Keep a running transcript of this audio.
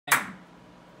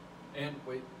And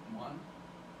wait, 1,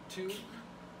 2,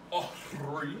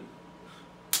 3.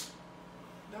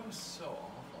 That was so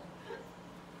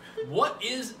awful. What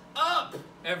is up,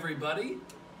 everybody?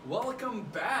 Welcome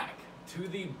back to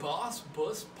the Boss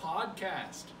Bus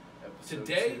podcast.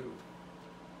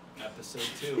 Episode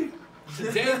 2.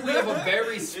 Today we have a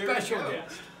very special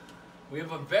guest. We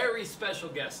have a very special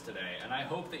guest today, and I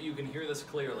hope that you can hear this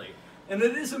clearly. And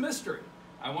it is a mystery.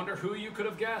 I wonder who you could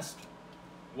have guessed.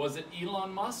 Was it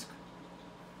Elon Musk?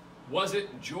 Was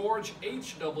it George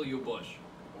H.W. Bush?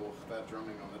 Oh, that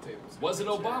drumming on the table. Was it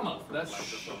Obama? That's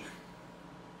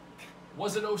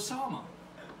Was it Osama?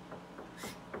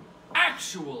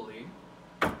 Actually,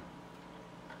 Yikes.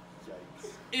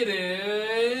 it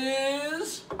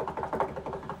is...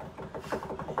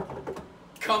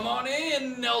 Come on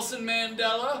in, Nelson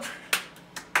Mandela.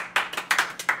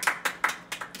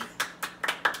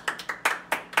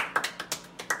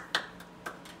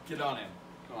 Get on in.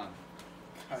 Come on.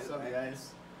 What's up,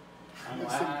 guys?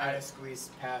 I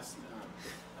squeezed past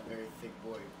a very thick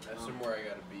boy. That's somewhere I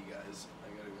gotta be, guys. I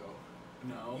gotta go.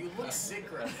 No. You look sick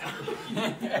right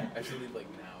now. I should leave like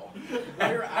now.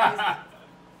 Your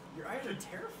eyes are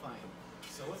terrifying.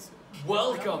 So what's...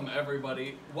 Welcome,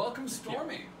 everybody. Welcome,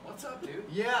 Stormy. What's up, dude?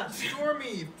 Yeah,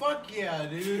 Stormy. Fuck yeah,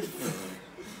 dude.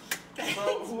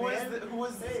 Well, who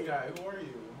is this guy? Who are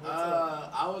you?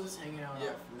 I was just hanging out off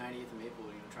 90th and Maple,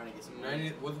 trying to get some...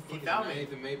 90th, what the fuck is found me.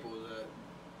 90th and Maple?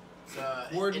 Is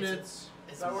that Coordinates.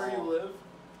 It's Is that a where you mall. live?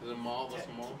 is it a mall? That's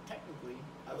a mall? Technically.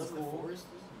 I That's live in the cool. forest.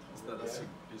 Is that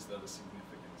a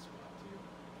significant spot to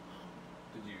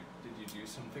you? Did you do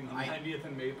something on I- 90th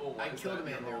and Maple? I Why is killed a that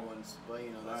man your there home? once, but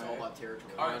you know, that's all Alright. about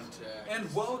territory. Contact.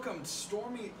 And welcome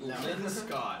Stormy No.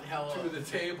 Linscott Hello. to the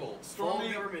table. Full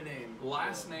Stormy, government name.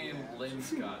 last name Yeah.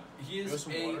 Linscott. He You want is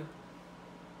some a... water?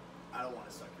 I don't want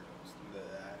to suck your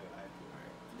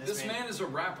nose. This man is a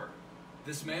rapper.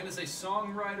 This man is a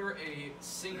songwriter, a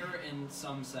singer in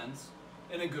some sense,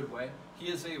 in a good way. He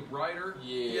is a writer.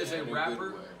 He is Yeah, a in a good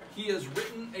rapper. way. He has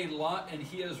written a lot, and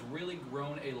he has really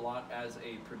grown a lot as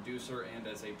a producer and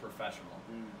as a professional.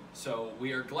 So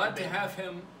we are glad to have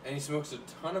him. And he smokes a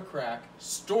ton of crack.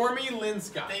 Stormy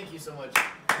Linscott. Thank you so much.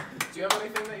 Do you have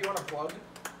anything that you want to plug?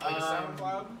 Like a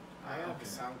SoundCloud? I have a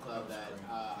SoundCloud that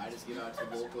I just give out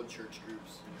to local church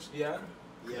groups. Yeah?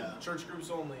 Yeah. Church groups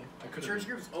only. Church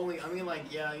groups only. I mean, like,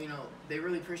 yeah, you know, they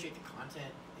really appreciate the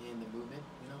content and the movement,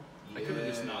 you know. I could have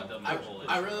just not done I, the whole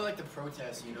I really like the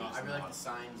protests, you know. I really like the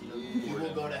signs, you know. Yeah. You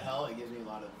will go to hell. It gives me a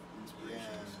lot of Yeah,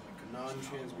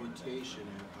 inspiration. non-transmutation.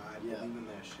 I Yeah. believe in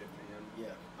that shit, man. Yeah.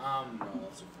 No,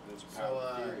 that's a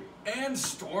powerful theory. And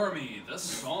Stormy, the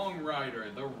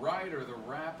songwriter, the writer, the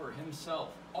rapper himself,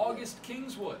 August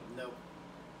Kingswood. Nope.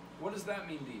 What does that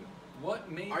mean to you?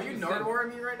 What made Are you you think?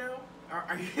 Nardwar me right now?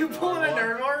 Are you pulling a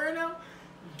Nardwar right now?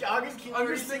 August King. I'm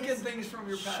just thinking things from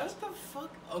your past. Shut the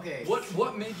fuck. Okay.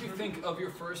 What made you think of your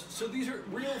first? So these are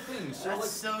real things. So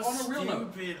That's like so on a real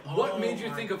note, stupid. what Oh made you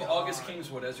my think of God. August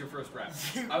Kingswood as your first rap?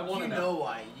 I want to You know. know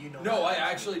why? You know. No, why.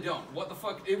 I actually don't. What the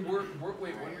fuck? Wait, when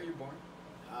were you born?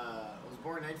 I was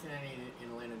born in 1998 in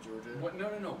Atlanta, Georgia. What?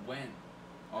 No. When?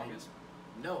 August.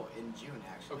 No, in June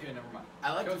actually. Okay, never mind.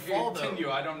 I like the Okay, fall though. continue.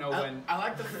 I don't know when. I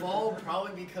like the fall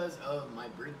probably because of my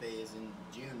birthday is in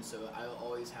June, so I'll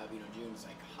always have, you know, June's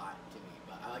like hot to me.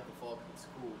 But I like the fall because it's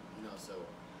cool, you know. So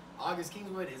August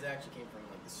Kingswood actually came from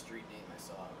like the street name I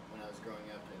saw when I was growing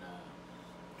up in.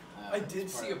 I did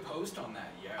it's part see a of- post on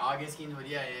that. Yeah. August Kingswood,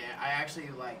 yeah. I actually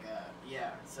like,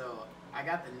 yeah. So I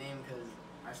got the name because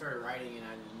I started writing and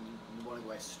I didn't want to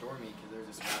go by Stormy because there's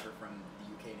this rapper from the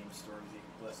UK named Stormzy.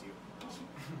 Bless you.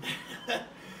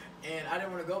 And I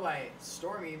didn't want to go by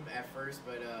Stormy at first,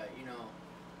 but you know,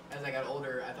 as I got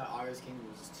older, I thought August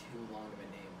Kingswood was just too long of a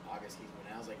name. August Kingswood,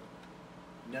 and I was like,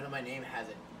 none of my name has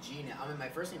a G now. I mean, my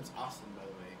first name's Austin, by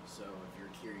the way. So if you're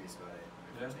curious about it,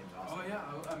 my first name's Austin. Oh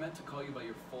yeah, I meant to call you by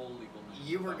your full legal name.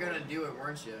 You were gonna do it,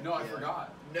 weren't you? No, I Yeah.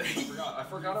 forgot. No, I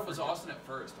forgot it was Austin at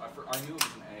first. I knew it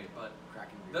was an A, but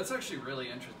Cracking beer. that's actually really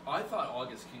interesting. I thought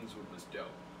August Kingswood was dope.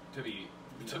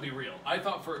 To be real, I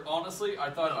thought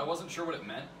I wasn't sure what it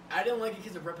meant. I didn't like it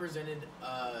because it represented,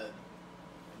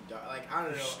 like, I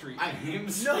don't know. Street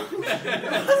names. No, it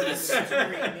wasn't a street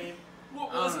name. What,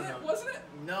 I don't wasn't it? know. Wasn't it?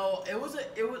 No, it was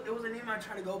a name I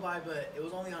tried to go by, but it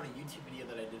was only on a YouTube video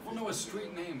that I did. Well, no, a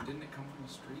street name. Didn't it come from a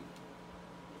street?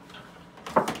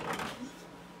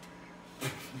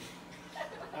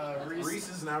 Reese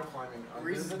is now climbing under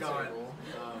Reese is the gone. table.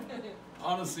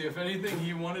 Honestly, if anything,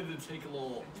 he wanted to take a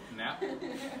little nap.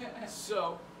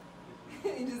 So,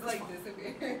 He just like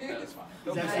disappeared. That's fine.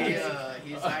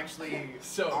 He's actually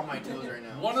So, on my toes right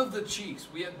now. One of the cheeks,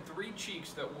 we had 3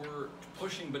 cheeks that were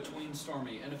pushing between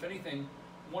Stormy, and if anything,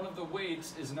 one of the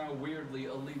weights is now weirdly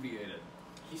alleviated.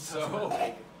 He's So- touching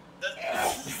my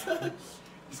leg.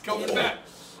 He's coming back.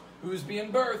 Who's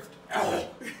being birthed?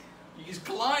 He's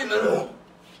climbing. You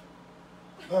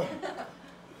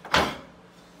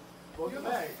Welcome have a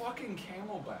back. fucking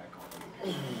camelback on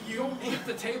you. You don't hit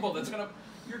the table. That's gonna.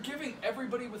 You're giving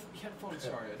everybody with headphones.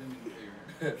 Sorry, I didn't mean to get your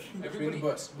hair. Between the Everybody,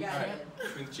 bus. we Yeah, can't.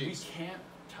 Between the We cheeks. can't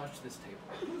touch this table.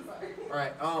 Sorry. All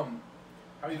right. How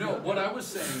you No, doing? what I was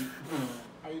saying,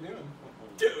 How you doing?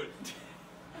 dude.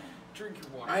 Drink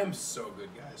your water. I am so good,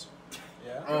 guys.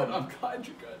 Yeah. Good, I'm glad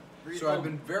you're good. So I've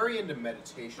been very into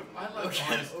meditation. I like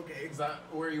Okay. August. Okay. Is that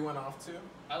where you went off to?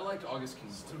 I liked August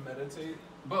King's. Just to meditate?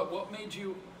 But what made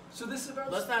you? So this is about.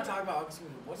 Let's not talk about August.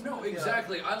 What's No, with the,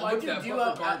 exactly. I what like did you that, do but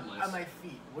at regardless. my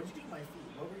feet? What did you do to my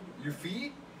feet? What were you doing? Your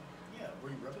feet? Yeah, were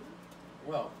you rubbing them?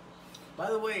 Well, By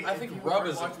the way, I if think you rub are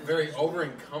is a watching this very video-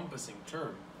 over-encompassing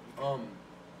term. Yeah,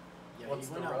 What's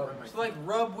he the went out rub? rubbed my So like feet.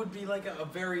 rub would be like a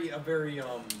very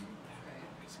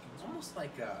almost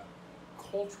like a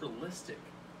culturalistic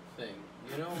thing,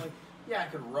 you know? Like, yeah, I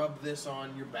could rub this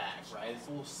on your back, right? It's a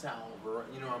little salve, or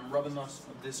you know, I'm rubbing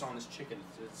this on this chicken.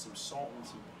 It's some salt and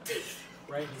some pepper,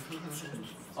 right?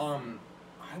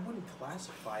 I wouldn't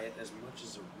classify it as much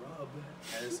as a rub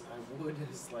as I would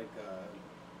as like a.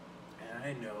 And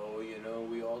I know, you know,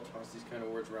 we all toss these kind of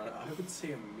words around. I would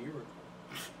say a miracle.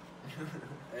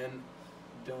 And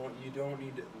you don't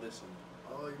need to listen.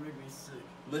 Oh, you make me sick.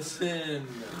 Listen.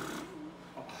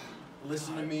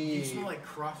 Listen to me. You smell like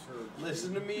Crossroads.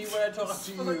 Listen to me when I talk to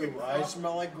Smell like you. a I cross-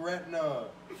 smell like Gretna.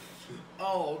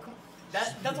 Oh, come on.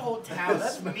 That's a whole town.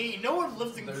 That's me. No one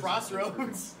lives in There's a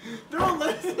Crossroads. No one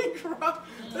lives in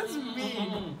Crossroads. That's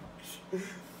me.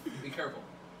 Be careful,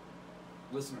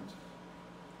 listeners.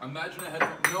 Imagine a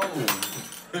headphone.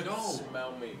 No.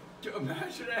 Smell me.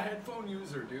 Imagine a headphone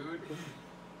user, dude.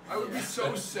 I would be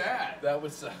so sad. That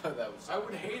was I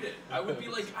would hate it. I would be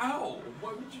like, ow,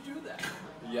 why would you do that?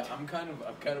 Yeah, I'm kind of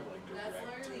like That's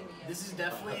direct. literally me. This is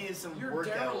definitely some You're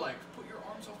workout. derelict. Put your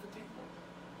arms off the table.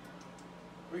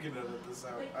 We can edit this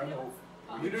out. Like, I no. hope.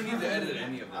 We don't need to edit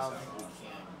any of this I out. don't think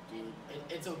we can, dude.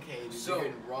 It's okay. Dude. So- You're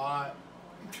getting raw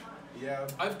Yeah.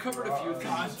 I've covered a few things.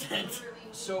 content.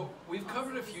 So we've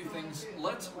covered a few things.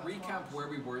 Let's recap where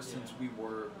we were since we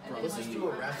were from Let's just do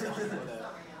a the rap song for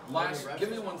that. last. rap Give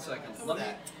me song. 1 second.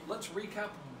 Let's recap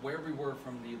where we were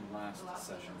from the last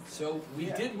session. So we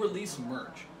Yeah. did release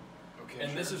merch. Okay.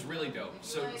 And this is really dope.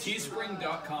 So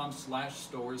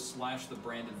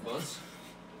teespring.com/stores/thebrandedbus.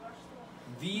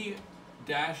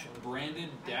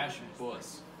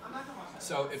 The-branded-bus.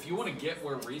 So if you want to get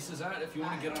where Reese is at, if you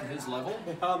want to get on his level,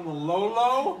 On the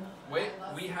low. wait,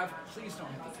 we have, please don't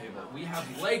hit the table. We have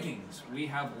leggings, we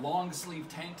have long sleeve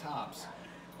tank tops,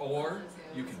 or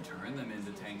you can turn them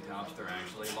into tank tops. They're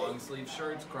actually long sleeve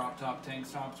shirts, crop top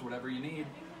tank tops, whatever you need.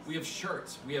 We have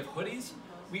shirts, we have hoodies,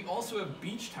 we also have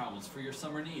beach towels for your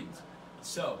summer needs.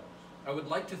 So I would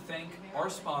like to thank our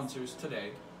sponsors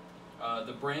today,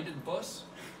 the Branded Bus,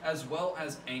 as well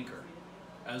as Anchor,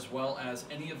 as well as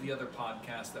any of the other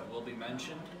podcasts that will be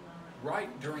mentioned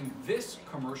right during this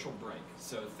commercial break.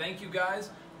 So thank you guys.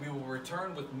 We will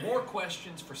return with more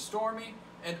questions for Stormy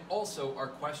and also our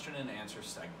question and answer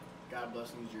segment. God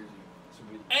bless New Jersey.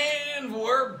 And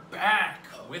we're back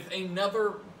with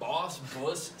another Boss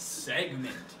Bus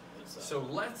segment. So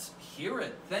let's hear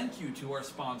it. Thank you to our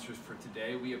sponsors for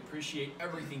today. We appreciate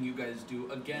everything you guys do.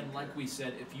 Again, like we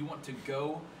said, if you want to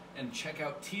go and check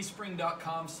out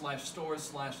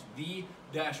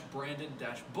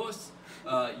teespring.com/stores/the-branded-bus,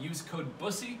 use code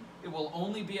BUSSY. It will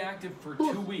only be active for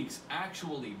 2 weeks.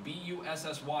 Actually,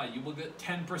 BUSSY. You will get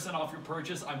 10% off your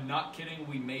purchase. I'm not kidding.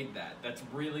 We made that. That's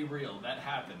really real. That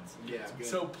happens. Yeah, good.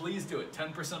 So please do it.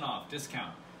 10% off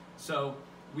discount. So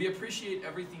we appreciate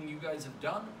everything you guys have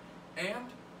done. And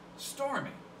Stormy.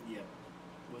 Yep.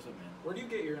 What's up, man? Where do you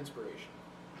get your inspiration?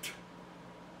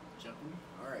 Jumping?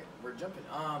 Alright, we're jumping.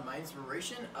 My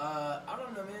inspiration? I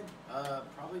don't know, man.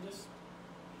 Probably just,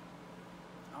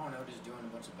 I don't know, just doing a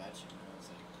bunch of bad shit. You know, it's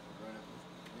like growing up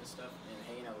and stuff and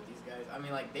hanging out with these guys. I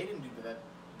mean, like, they didn't do that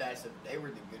stuff. They were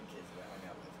the good kids that I hung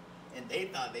out with. And they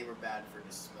thought they were bad for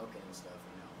just smoking and stuff,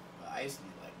 you know. But I used to be,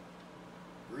 like,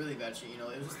 really bad shit, you know.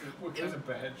 It was just, What it kind was, of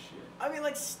bad shit? I mean,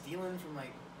 like, stealing from,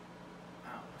 like,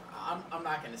 I don't know. I'm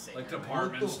not gonna say Like that.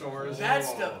 department stores. Bad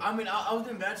stuff. I mean, I was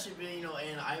doing bad shit, but, you know,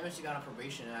 and I eventually got on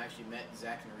probation, and I actually met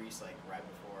Zach and Reese, like, right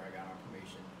before I got on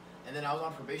probation. And then I was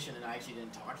on probation, and I actually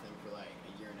didn't talk to them for, like,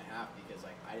 a year and a half, because,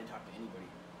 like, I didn't talk to anybody.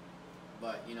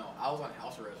 But you know, I was on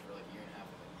house arrest for like a year and a half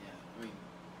of it. Yeah, I mean,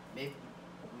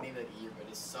 maybe like a year, but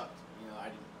it sucked. You know, I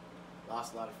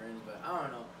lost a lot of friends, but I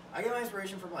don't know. I get my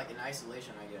inspiration from like in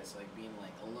isolation, I guess, like being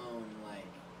like alone, like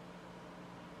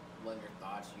letting your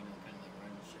thoughts, you know, kind of like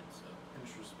run and shit. So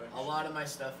Introspection. a lot of my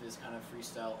stuff is kind of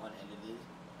freestyle, unedited.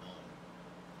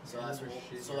 So Yeah, that's there's where,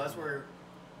 shit so here. that's where,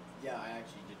 yeah, I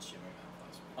actually did shit my mouth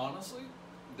last week. Honestly,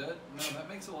 that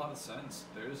makes a lot of sense.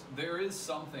 There is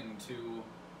something to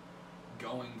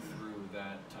going through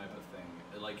that type of thing,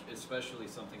 like especially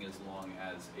something as long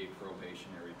as a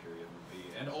probationary period would be,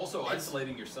 and also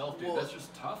isolating yourself, dude. Well, that's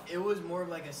just tough. It was more of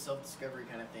like a self-discovery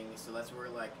kind of thing. So that's where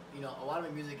like, you know, a lot of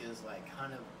my music is like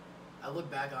kind of, I look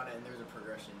back on it and there's a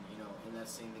progression, you know, and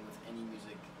that's the same thing with any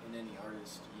music and any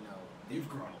artist, you know. You've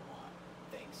grown a lot.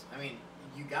 Thanks. I mean,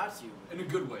 you got to. In a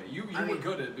good way. You were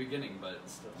good at the beginning, but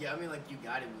still. Yeah, I mean, like, you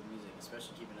got it with music,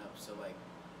 especially keeping up. So, like,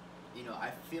 you know,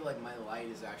 I feel like my light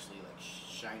is actually, like,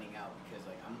 shining out because,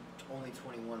 like, I'm only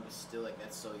 21, but still, like,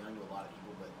 that's so young to a lot of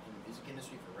people. But in the music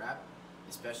industry for rap,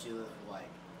 especially with, like,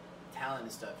 talent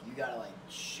and stuff, you gotta, like,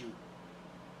 shoot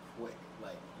quick.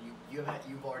 Like, you've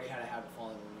already had a habit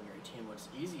following when you're 18.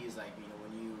 What's easy is, like, you know,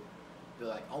 when you be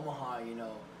like, Omaha, you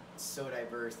know, it's so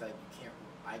diverse that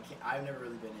I've never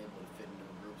really been able to fit into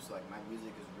a group. So, like, my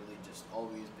music has really just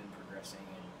always been progressing,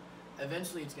 and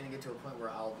eventually it's gonna get to a point where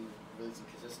I'll be releasing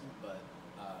consistent. But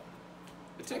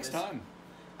It takes time.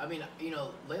 I mean, you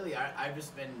know, lately I've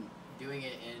just been doing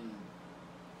it in,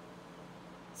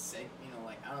 you know,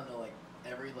 like, I don't know, like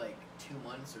every like 2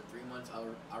 months or 3 months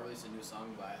I'll release a new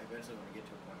song. But eventually I'm gonna get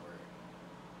to a point where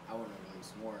I want to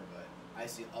release more. But I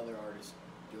see other artists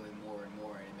doing more and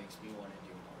more, and it makes me want to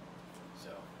do more.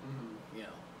 So. You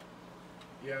know.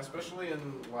 Yeah, especially in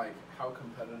like how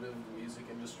competitive the music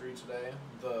industry today,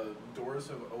 the doors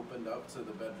have opened up to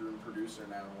the bedroom producer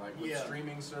now, like with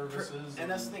streaming services. And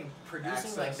that's the thing,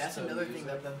 producing, like, that's another thing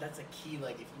music. that's a key.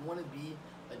 Like, if you want to be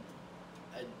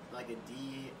a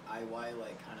DIY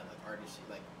like kind of like artist,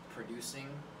 like producing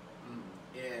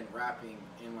and rapping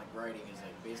and like writing is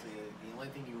like basically the only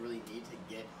thing you really need to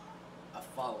get a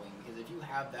following. Because if you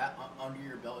have that under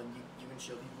your belt and you can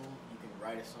show people you can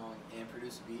write a song and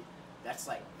produce a beat, that's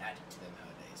like magic to them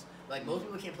nowadays. Like, most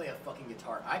people can't play a fucking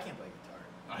guitar. I can't play guitar.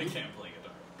 I can't play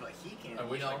guitar. But he can. I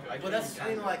wish I could. But that's the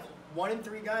thing, like, 1 in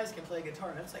 3 guys can play guitar,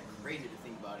 and that's like crazy to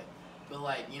think about it. But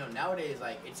like, you know, nowadays,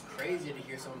 like, it's crazy to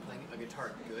hear someone playing a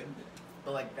guitar good.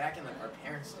 But like back in like our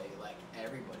parents' day, like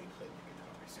everybody played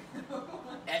the guitar.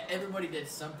 Everybody did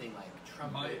something, like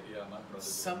trumpet. My brother.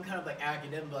 Some kind of like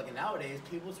academic. But like nowadays,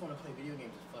 people just want to play video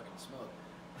games and fucking smoke.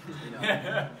 You know?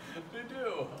 They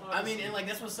do. Honestly. I mean, and like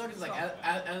that's what sucks. Is like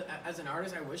as an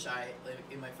artist, I wish like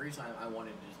in my free time I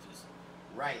wanted to just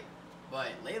write. But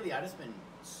lately, I just been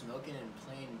smoking and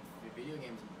playing video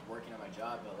games and working on my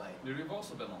job. But like, dude, we've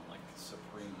also been on like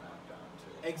supreme lockdown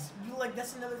too. like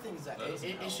that's another thing is that it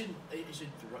should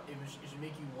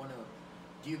make you want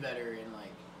to do better and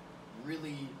like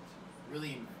really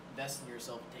invest in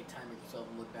yourself and take time with yourself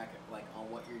and look back at like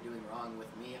on what you're doing wrong. With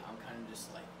me, I'm kind of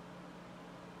just like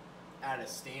at a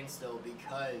standstill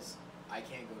because I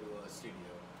can't go to a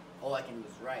studio. All I can do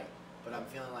is write. But I'm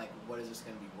feeling like, what is this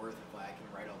going to be worth if I can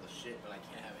write all the shit, but I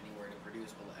can't have anywhere to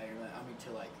produce? But I mean,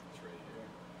 to like It's right here.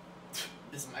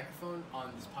 this microphone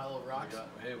on this pile of rocks.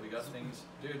 We got things,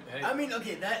 dude. Hey. I mean,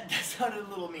 okay, that sounded a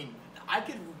little mean. I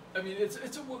mean, it's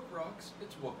a Wook Rocks.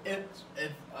 It's Wook Rocks.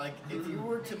 If you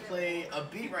were to play a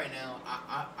beat right now,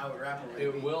 I would rap over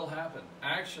it. It will happen.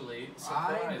 Actually,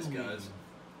 surprise, guys.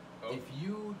 Oh. If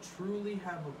you truly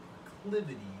have a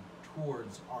proclivity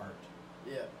towards art,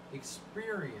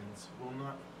 experience will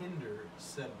not hinder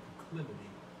said proclivity.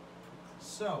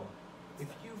 So, if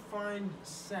you find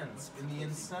sense in the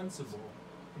insensible,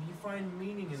 if you find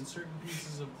meaning in certain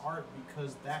pieces of art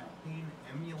because that pain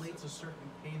emulates a certain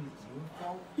pain that you have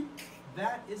felt,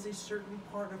 that is a certain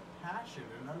part of passion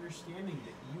and understanding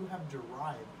that you have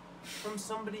derived from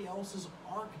somebody else's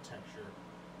architecture.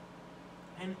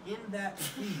 And in that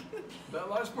beat,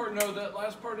 that last part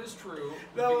is true.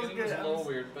 That the was beginning was good. a little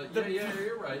weird, but yeah,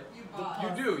 you're right.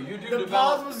 You do The develop.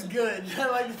 pause was good. I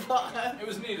like the pause. It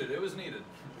was needed.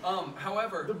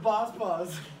 However, The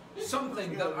pause.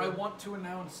 something that I want to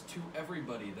announce to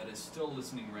everybody that is still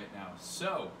listening right now.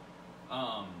 So,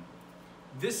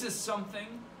 this is something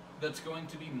that's going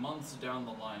to be months down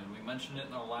the line. We mentioned it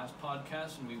in our last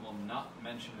podcast, and we will not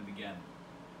mention it again.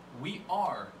 We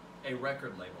are a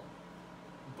record label.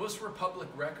 Bus Republic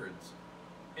Records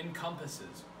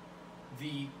encompasses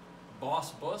the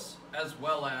Boss Bus as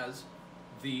well as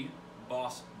the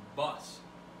Boss Bus.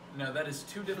 Now that is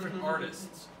 2 different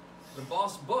artists The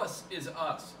Boss Bus is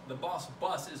us. The Boss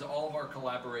Bus is all of our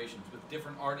collaborations with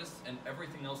different artists and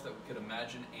everything else that we could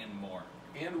imagine and more.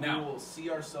 And Now- we will see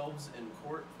ourselves in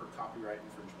court for copyright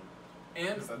infringement.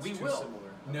 And 'Cause that's we too will. similar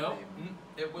of a No, name.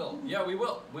 it will. Yeah, we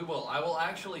will. We will. I will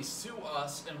actually sue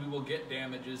us, and we will get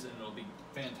damages, and it'll be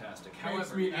fantastic. Makes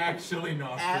However, me actually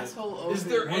nauseous. Asshole over. is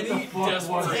there What the any fuck was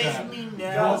desperation? that? Take me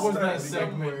now. What was that somewhere,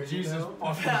 segment? you Jesus know?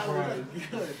 fucking That Christ. was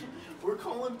good. We're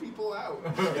calling people out.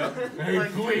 Hey,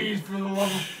 Like, please, for the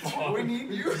love of fuck. We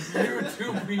need you. You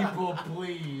two people,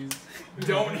 please.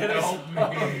 Don't hit us. Help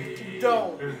me.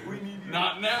 Don't. We need you.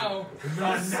 Not now.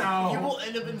 Not now. You will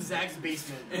end up in Zach's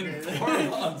basement. In okay? 4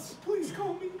 months. Please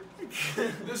call me.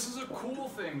 This is a cool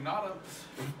thing, not a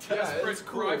Yeah, desperate it's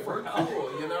cool. cry for We're help.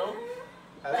 cool, you know?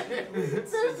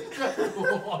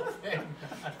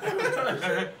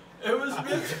 It was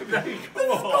meant to be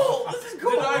Cool. This is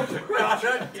cool. Did I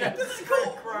This is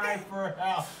cool. Cry for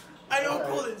help. I know how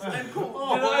cool it is. I'm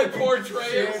cool. Did I portray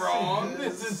it wrong?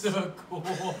 This is so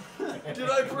cool. Did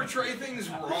I portray things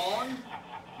wrong?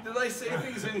 Did I say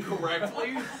things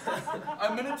incorrectly? I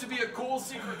meant it to be a cool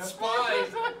secret spy.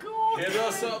 Hit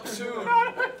us up soon.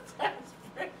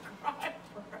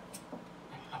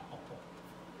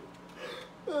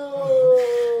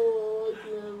 Oh, I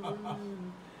can't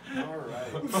breathe.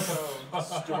 Alright, so,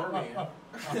 Stormy.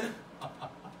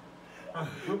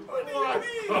 What do you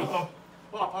mean?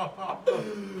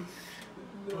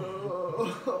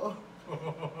 No.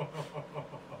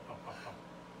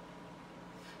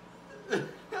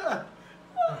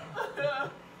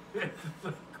 It's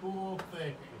a cool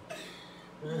thing.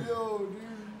 Yo, dude.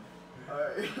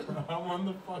 Alright. I'm on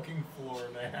the fucking floor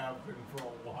and I have been for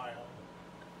a while.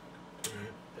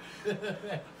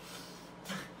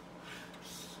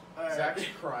 Alright. Zach's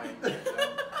crying right now.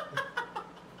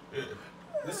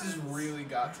 This has really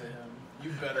got to him.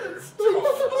 You better tell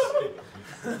us.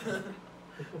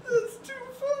 That's too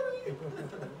funny.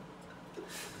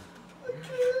 I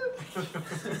can't.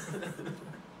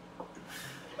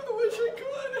 I wish I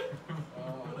could.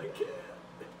 But I can't.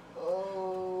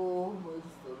 Oh, my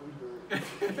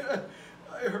stomach hurts.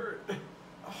 I heard.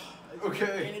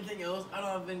 Okay. Anything else? I don't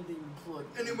have anything to plug.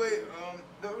 Anyway,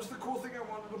 that was the cool thing I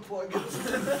wanted to plug.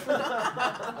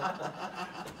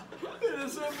 It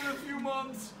has been a few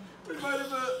months. We might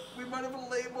have a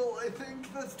label. I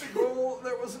think that's the goal.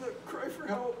 That wasn't a cry for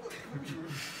help.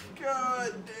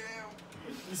 God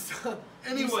damn.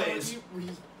 Anyways,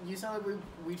 you sound like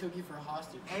we took you for a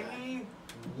hostage. Any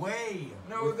way.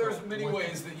 no, there's many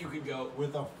ways that you could go.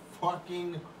 With a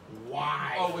fucking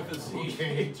Y. Oh, with a Z.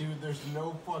 Okay, dude, there's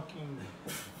no fucking.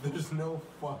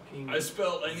 I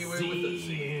spelled anyway with a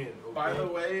Z. in, okay? By the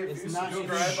way, if It's you not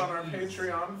subscribe even on our cheese.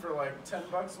 Patreon for like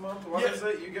 $10 a month, what Yeah. is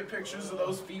it? You get pictures of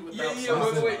those feet Yeah, without yeah,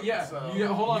 socks wait, on, yeah. so- Yeah,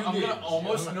 hold on. You I'm did. gonna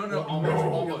almost. No, No.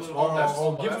 almost. Oh, that's-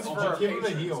 give that's him for our give him the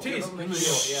patrons. heel. Tease. Give him the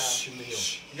heel. Yeah, give him the heel.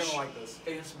 You're gonna like this.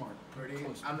 ASMR. Pretty.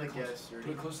 Close, I'm the put it close. guest. Put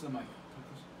it close to the mic.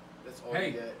 That's all Hey.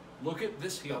 you get. Look at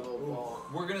this That heel. little ball.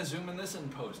 We're gonna zoom in this in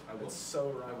post. I will. It's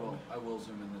so I round. will. I will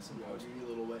zoom in this in Yeah, post. give you a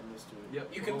little wetness to it.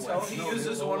 Yep. You can low tell wet. he No,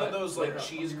 uses low one wet. of those Low like wet.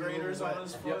 cheese graters on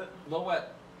his foot. Yep. Low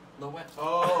wet. Low wet.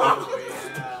 Oh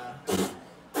yeah.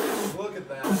 Look at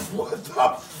that. What the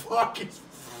fuck is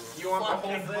You want the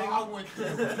whole fucking thing? wrong with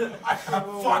you? I have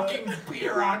fucking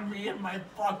beer on me and my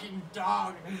fucking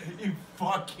dog. You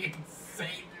fucking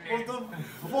Satan.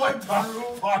 What the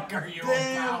fuck are you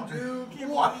about? dude. Can't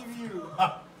What believe you.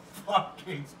 the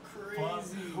fucking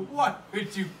Crazy. What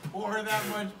would you pour that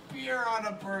much beer on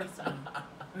a person?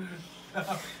 The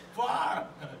fuck?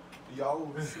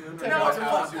 Y'all listening No, or y'all it's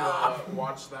have fuck to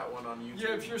watch that one on YouTube.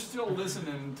 Yeah, if you're still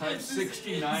listening, type This is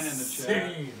 69 in the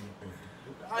chat. insane.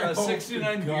 I hope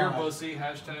 69 to beer God- bussy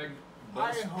hashtag. I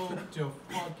Bus. hope to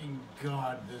fucking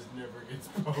God this never gets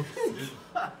posted.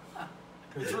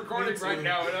 It's recording right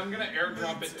now, and I'm gonna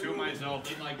airdrop it to myself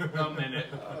in like a minute.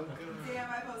 Damn,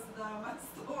 I posted that on my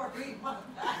story. My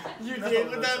bad. You did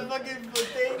with that fucking foot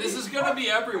thing? This is gonna be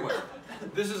everywhere.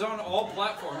 This is on all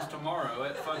platforms tomorrow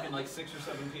at fucking like 6 or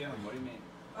 7 p.m. What do you mean?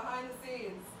 Behind the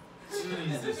scenes.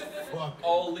 Jesus fuck.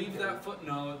 I'll leave that foot.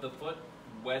 No, the foot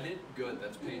wetted. Good.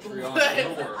 That's Patreon. Wet.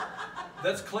 It'll work.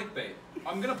 That's clickbait.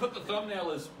 I'm gonna put the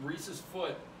thumbnail as Reese's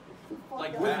foot,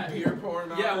 like With that. beer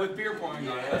pouring on Yeah, it. with beer pouring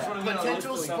on it. That's what I'm gonna.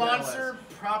 Potential Let's put sponsor,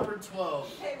 Proper 12.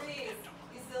 Hey, Reese,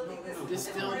 you still think this is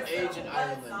Distilled worth age the in wet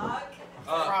Ireland. sock?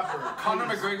 Proper. Conor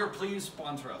please. McGregor, please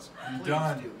sponsor us. Please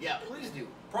Done. do. Yeah, please do.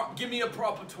 Give me a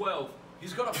proper 12.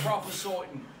 He's got a proper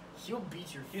sorting. He'll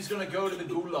beat your He's gonna go to the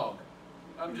gulag.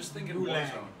 I'm just thinking Gulag.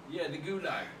 Warzone. Yeah, the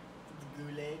gulag.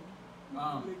 gulag.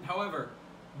 However,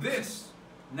 this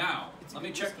now. It's a Let me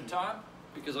good check the whiskey. time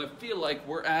because I feel like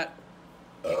we're at.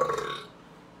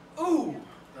 Ooh,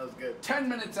 We're 10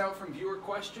 minutes out from viewer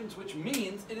questions, which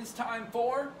means it is time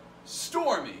for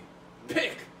Stormy.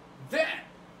 Pick that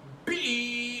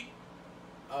beat.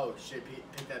 Oh shit,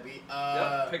 pick that beat.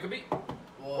 Yep, pick a beat. Well,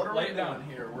 What are lay we it down. doing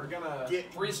here? We're gonna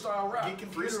Get Freestyle rap. Get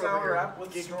computer freestyle over here. rap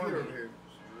with Get computer Stormy. over here.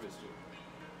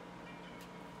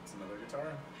 It's another guitar.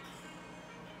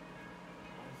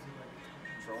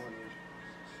 Trolling you.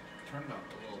 Turn it up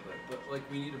a little bit, but like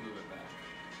we need to move it back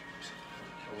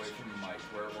away from the mic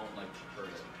where it won't like hurt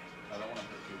it. I don't want to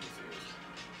hurt people's ears.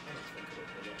 I don't think it'll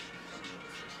hurt it.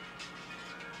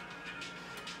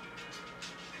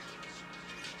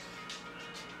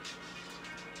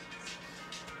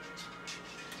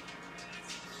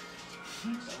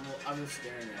 I'm just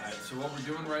staring at Alright, it. so what we're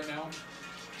doing right now,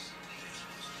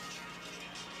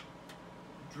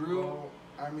 Drew. Well,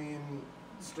 I mean,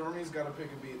 Stormy's got to pick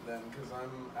a beat then, because I'm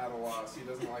at a loss. He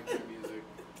doesn't like the music.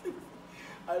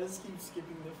 I just keep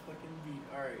skipping the fucking beat.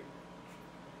 Alright.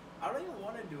 I don't even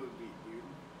want to do a beat, dude.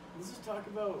 Let's just talk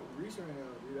about Reese right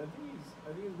now, dude. I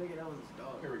think he's making out with his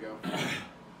dog. Here we go.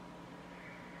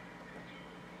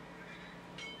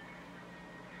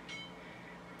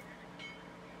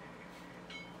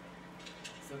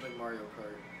 Sounds like Mario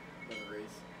Kart, but a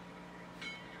race.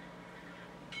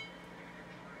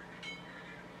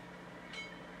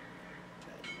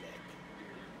 That neck,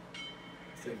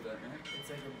 dude. Save that, man. It's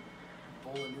like a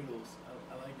bowl of noodles.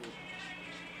 I like it.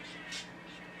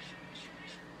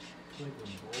 Like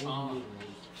a bowl of noodles.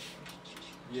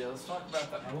 Yeah, let's talk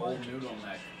about that I old like it. noodle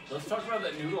neck. Let's talk about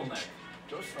that noodle neck.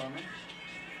 Go Stormy.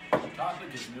 The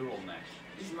topic is noodle neck.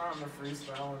 He's not in the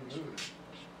freestyling mood.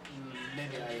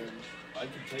 Maybe I am. I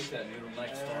could take that noodle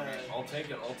neck, Stormy. I'll take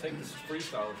it. I'll take this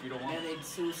freestyle if you don't want Man, it. they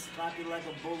too sloppy like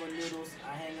a bowl of noodles.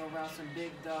 I hang around some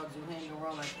big dogs who hang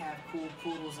around like half cool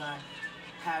poodles. I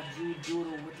have Drew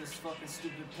doodle with this fucking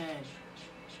stupid pen.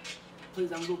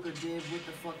 Please, I'm lucrative with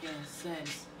the fucking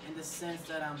sense. In the sense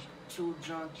that I'm too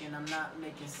drunk and I'm not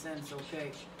making sense,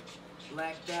 okay?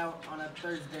 Blacked out on a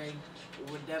Thursday.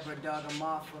 Whatever, dog, I'm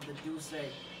off of the Douce.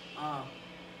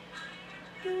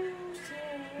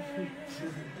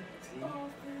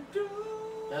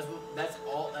 That's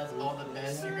all the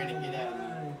best you're gonna get out of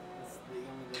me. That's the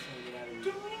only best you're gonna get out of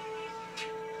me.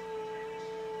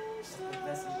 That's the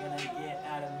best you're gonna get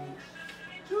out of me.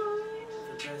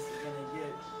 That's the best you're gonna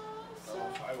get. Oh,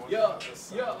 I wonder Yo, what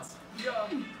this yo, sounds. yo.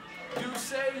 You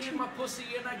say in my pussy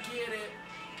and I get it.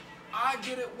 I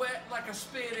get it wet like I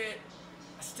spit it.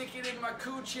 I stick it in my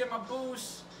coochie and my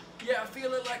boost. Yeah, I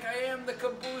feel it like I am the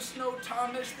caboose. No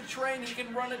Thomas the train, he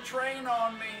can run a train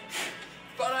on me.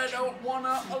 But I don't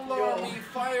wanna alarm me.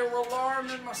 Fire alarm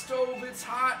in my stove, it's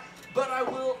hot. But I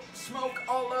will smoke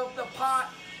all of the pot.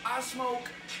 I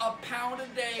smoke a pound a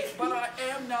day, but I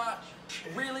am not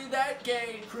really that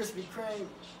gay. Krispy Kreme.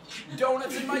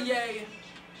 Donuts in my yay.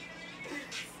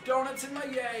 Donuts in my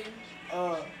yay.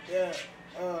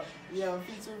 Yeah, I'm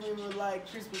featuring with like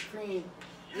Krispy Kreme.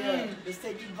 Yeah, let's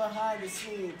take you behind the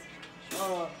scenes.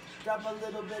 Drop a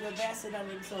little bit of acid on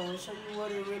your tongue, show you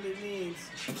what it really means.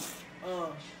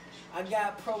 I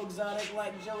got pro exotic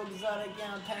like Joe Exotic,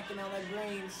 yeah, I'm packing all the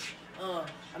greens.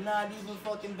 I'm not even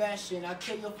fucking bashing. I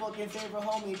kill your fucking favorite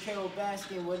homie, Carol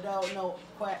Baskin, without no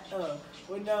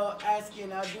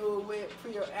asking. I do it with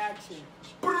prior action.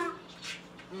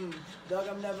 Dog,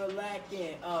 I'm never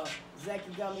lacking. Zach,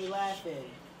 you got me laughing,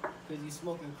 cause you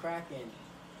smoking cracking.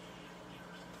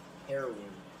 Heroin.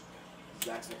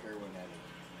 Zach's a heroin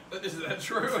addict. Is that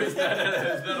true? Is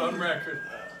that on record?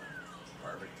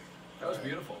 Perfect. That was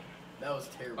beautiful. That was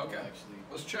terrible, Okay. actually.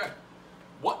 Let's check.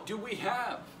 What do we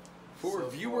have for So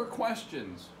viewer far.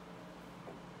 questions?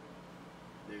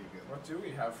 There you go. What do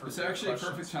we have for It's viewer actually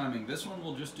questions? perfect timing. This one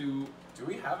we'll just do. Do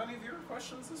we have any viewer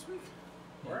questions this week?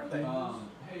 Where are they?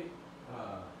 Hey,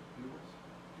 viewers.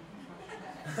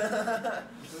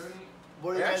 Is there any?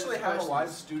 What are We you guys' actually have a questions? live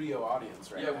studio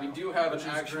audience right now. Yeah, we do have an which is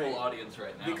actual great. audience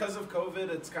right now. Because of COVID,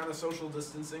 it's kind of social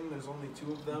distancing. There's only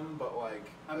 2 of them, but like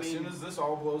I as mean, soon as this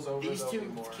all blows over, These there'll two be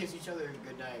more. kiss each other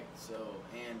goodnight, so,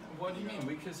 and... What do you mean? know,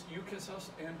 We kiss, you kiss us,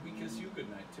 and we kiss you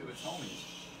goodnight too. It's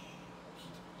homies.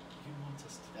 He wants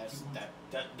us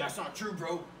to. That's not true,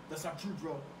 bro. That's not true,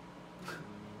 bro.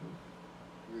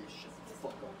 Really shut the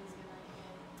fuck up.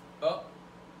 Oh,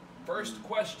 first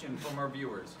question from our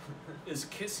viewers: is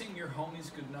kissing your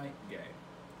homies goodnight gay?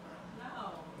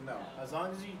 No. No. As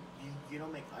long as you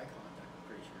don't make eye contact, I'm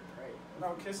pretty sure, right?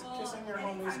 No, kissing your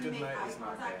homies anytime you make goodnight eye is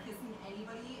not contact, gay. Kissing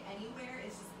anybody, anywhere,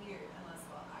 is just weird, unless,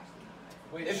 well, actually,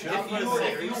 no. Wait, If should I'm you- gonna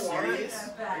say, are you want it- serious?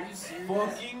 Are you serious?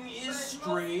 Fucking is But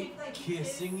straight, most, like,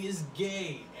 kissing is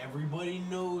gay. Everybody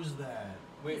knows that.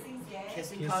 Wait. Kissing's gay?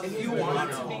 Kissing Kiss causes If you is want right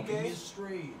it to be now. gay, He's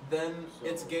straight. then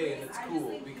it's gay and it's I just cool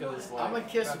think you because want- like I'm a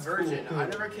kiss that's virgin. cool. I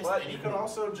never kissed But anyone. you could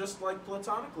also just like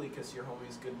platonically kiss your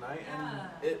homies goodnight, and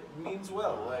Yeah. it means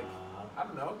well. Like I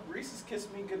don't know, Reese has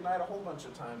kissed me goodnight a whole bunch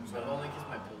of times. I've and only kissed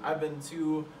my pillow. I've been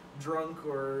too drunk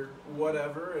or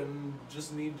whatever and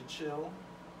just need to chill.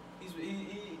 He's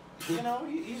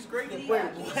great at Wait,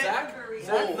 that. what? Zach,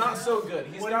 Whoa. not so good.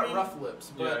 He's What do you got mean? rough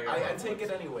lips, Yeah, but I got I rough take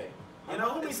lips. it anyway. You Our know,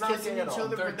 homies it's not kissing gay at each all.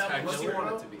 other They're without textured. Unless you want it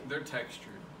pillow? to be. They're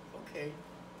textured. Okay.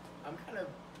 I'm kind of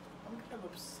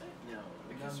upset now.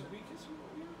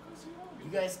 You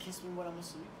guys kiss me when I'm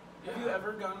asleep? Have you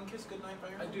ever gotten kissed goodnight by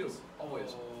your I do, homies?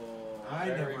 always. Oh. I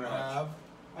Very never much. have.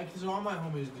 I kiss all my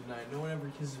homies goodnight. No one ever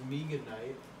kisses me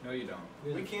goodnight. No, you don't.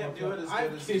 You We guys can't fucked do up. it as I've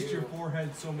good as kissed you. your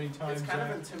forehead so many times. It's kind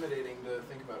Zach, of intimidating to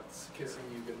think about kissing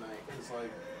you goodnight. It's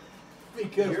like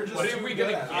because you're just What are too we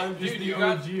good gonna at it. I'm just Dude, the you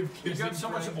got- OG of You kissing. got so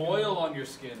much Frank. oil on your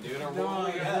skin, dude. Or No,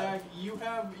 what? Zach, you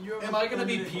have. Am I gonna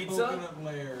be permanent pizza? coconut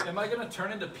layer. Am I gonna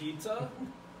turn into pizza?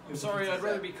 I'm sorry, I'd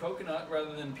rather be coconut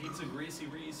rather than pizza greasy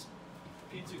Reese.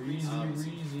 Pizza greasy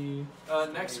Reezy,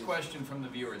 Reese. Next question from the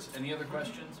viewers. Any other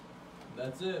questions?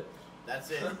 That's it. That's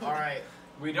it. All right.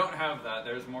 We don't have that.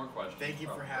 There's more questions. Thank you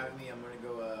for probably. having me. I'm gonna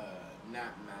go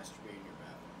not masturbate in your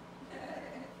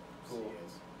bathroom. Cool. See you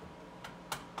guys.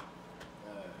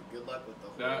 Good luck with the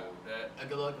whole. That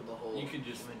Good luck with the whole. You could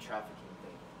just- human trafficking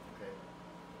thing. Okay.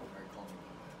 Alright, call me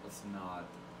about that's not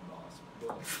boss.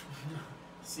 that.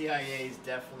 CIA is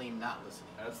definitely not listening.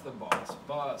 That's the boss.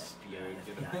 Boss, dude.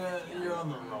 Get him. You're on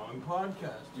the wrong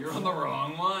podcast. You're on the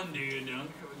wrong one, dude. Don't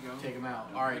go. Take him out.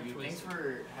 Don't All right, get dude. Thanks twisted.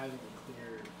 for having a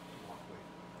clear walkway.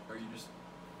 Are you just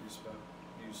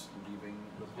leaving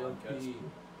The the blood podcast? pea. You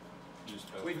just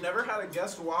We've never had a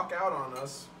guest walk out on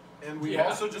us, and we've Yeah.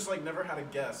 also just like never had a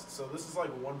guest. So this is like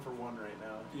 1 for 1 right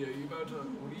now. Yeah, you about to?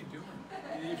 What are you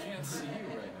doing? You can't see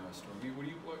you right now, Stormy. What are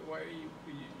you? Why are you?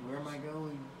 Where am I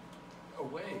going?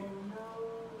 Away.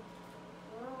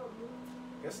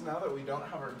 I guess now that we don't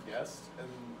have our guest and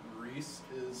Reese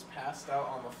is passed out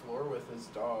on the floor with his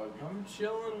dog, I'm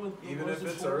chilling with the even most if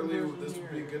it's important early, person this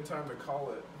would be a here. good time to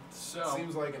call it. So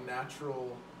Seems like a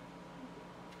natural,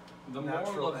 the moral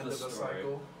natural of end the of the story.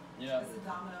 cycle. Yeah. It's a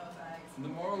domino effect. The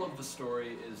moral of the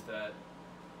story is that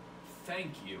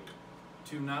thank you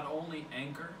to not only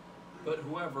Anchor, but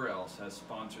whoever else has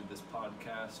sponsored this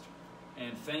podcast.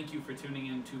 And thank you for tuning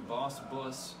in to Boss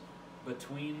Bus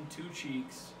Between Two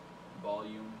Cheeks,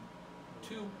 Volume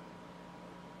 2.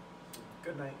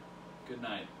 Good night. Good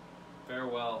night.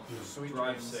 Farewell. Sweet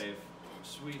Drive dreams. safe.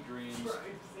 Sweet dreams.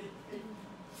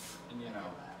 And you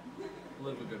know,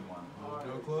 live a good one.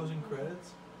 No closing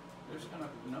credits. There's gonna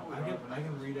no. We I don't can have I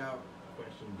can read out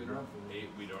questions. We don't have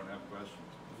We don't have questions.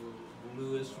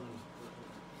 Lewis from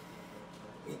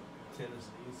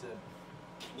Tennessee said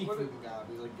he What did- forgot.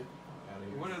 He's like, get the fuck out of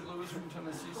here. What did Lewis from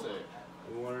Tennessee say?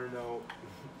 We want to know.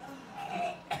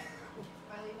 If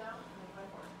I leave now, make my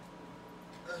fork.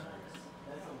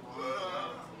 I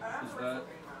don't have Is to work that- for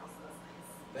 3 miles, so that's nice.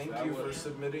 Thank That you for was-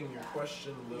 submitting your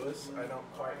question, Lewis. I don't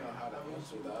quite know how to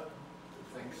answer that.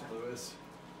 Thanks, Lewis.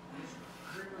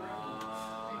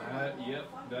 Yep,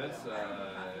 that's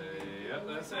yep,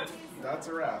 that's it. That's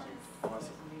a wrap.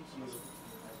 Awesome.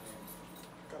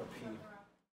 Gotta pee.